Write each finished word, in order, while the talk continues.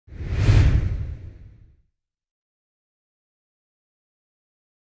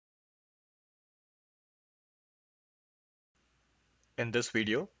In this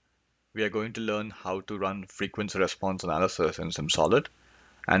video, we are going to learn how to run frequency response analysis in SimSolid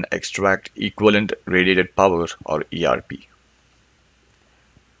and extract equivalent radiated power or ERP.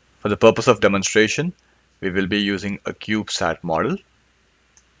 For the purpose of demonstration, we will be using a CubeSat model,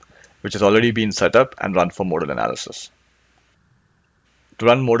 which has already been set up and run for modal analysis. To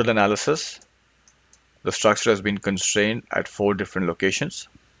run modal analysis, the structure has been constrained at 4 different locations,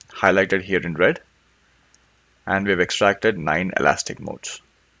 highlighted here in red, and we've extracted 9 elastic modes.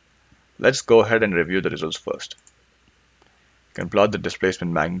 Let's go ahead and review the results first. You can plot the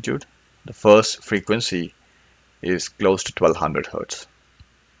displacement magnitude. The first frequency is close to 1200 Hz.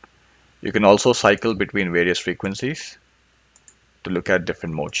 You can also cycle between various frequencies to look at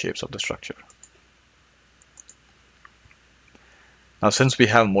different mode shapes of the structure. Now, since we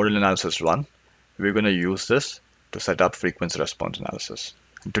have modal analysis run, we're going to use this to set up frequency response analysis.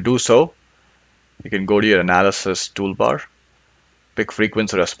 And to do so, you can go to your analysis toolbar, pick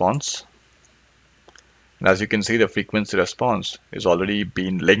frequency response. And as you can see, the frequency response is already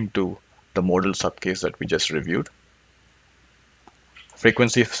been linked to the modal subcase that we just reviewed.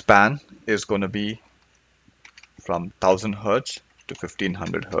 Frequency span is going to be from 1000 Hz to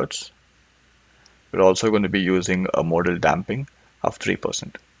 1500 Hz. We're also going to be using a modal damping of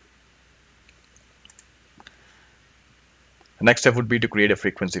 3%. The next step would be to create a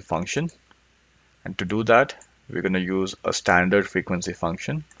frequency function. And to do that, we're going to use a standard frequency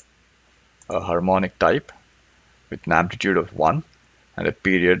function, a harmonic type with an amplitude of 1 and a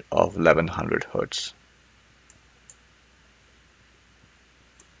period of 1100 Hz.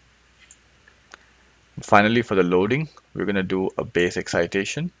 And finally, for the loading, we're going to do a base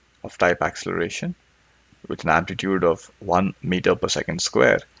excitation of type acceleration with an amplitude of 1 meter per second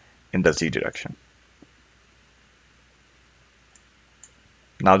square in the z direction.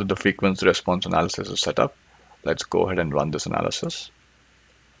 Now that the frequency response analysis is set up, let's go ahead and run this analysis.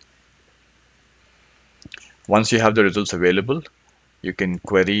 Once you have the results available, you can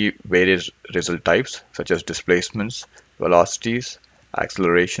query various result types such as displacements, velocities,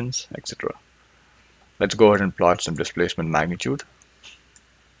 accelerations, etc. Let's go ahead and plot some displacement magnitude.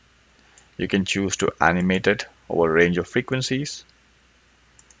 You can choose to animate it over a range of frequencies,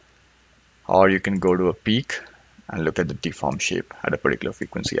 or you can go to a peak and look at the deform shape at a particular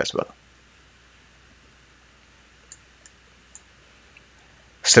frequency as well.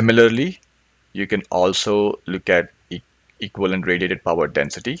 Similarly, you can also look at equivalent radiated power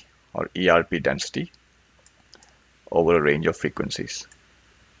density or ERP density over a range of frequencies.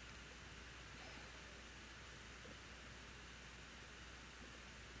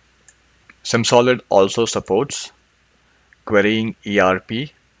 SimSolid also supports querying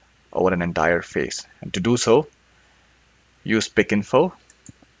ERP over an entire phase. And to do so, use pick info,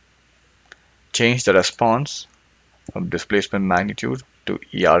 change the response from displacement magnitude to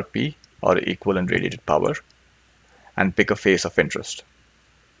ERP or equivalent radiated power, and pick a phase of interest.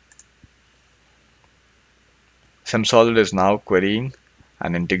 SimSolid is now querying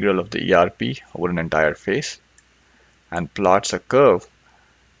an integral of the ERP over an entire phase and plots a curve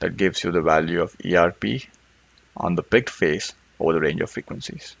that gives you the value of ERP on the picked phase over the range of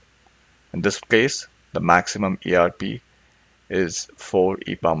frequencies. In this case, the maximum ERP is 4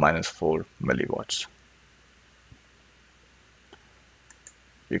 e power minus 4 milliwatts.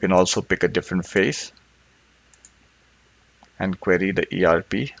 You can also pick a different phase and query the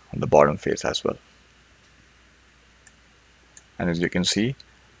ERP on the bottom phase as well. And as you can see,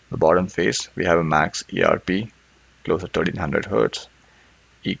 the bottom phase, we have a max ERP close to 1300 Hz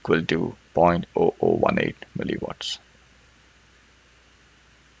equal to 0.0018 milliwatts.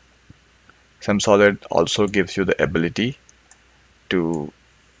 SimSolid also gives you the ability to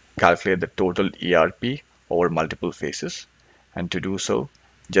calculate the total ERP over multiple phases, and to do so,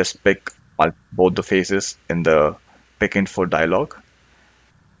 just pick both the phases in the pick info dialog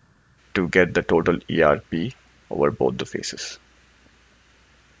to get the total ERP over both the phases.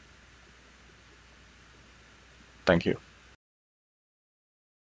 Thank you.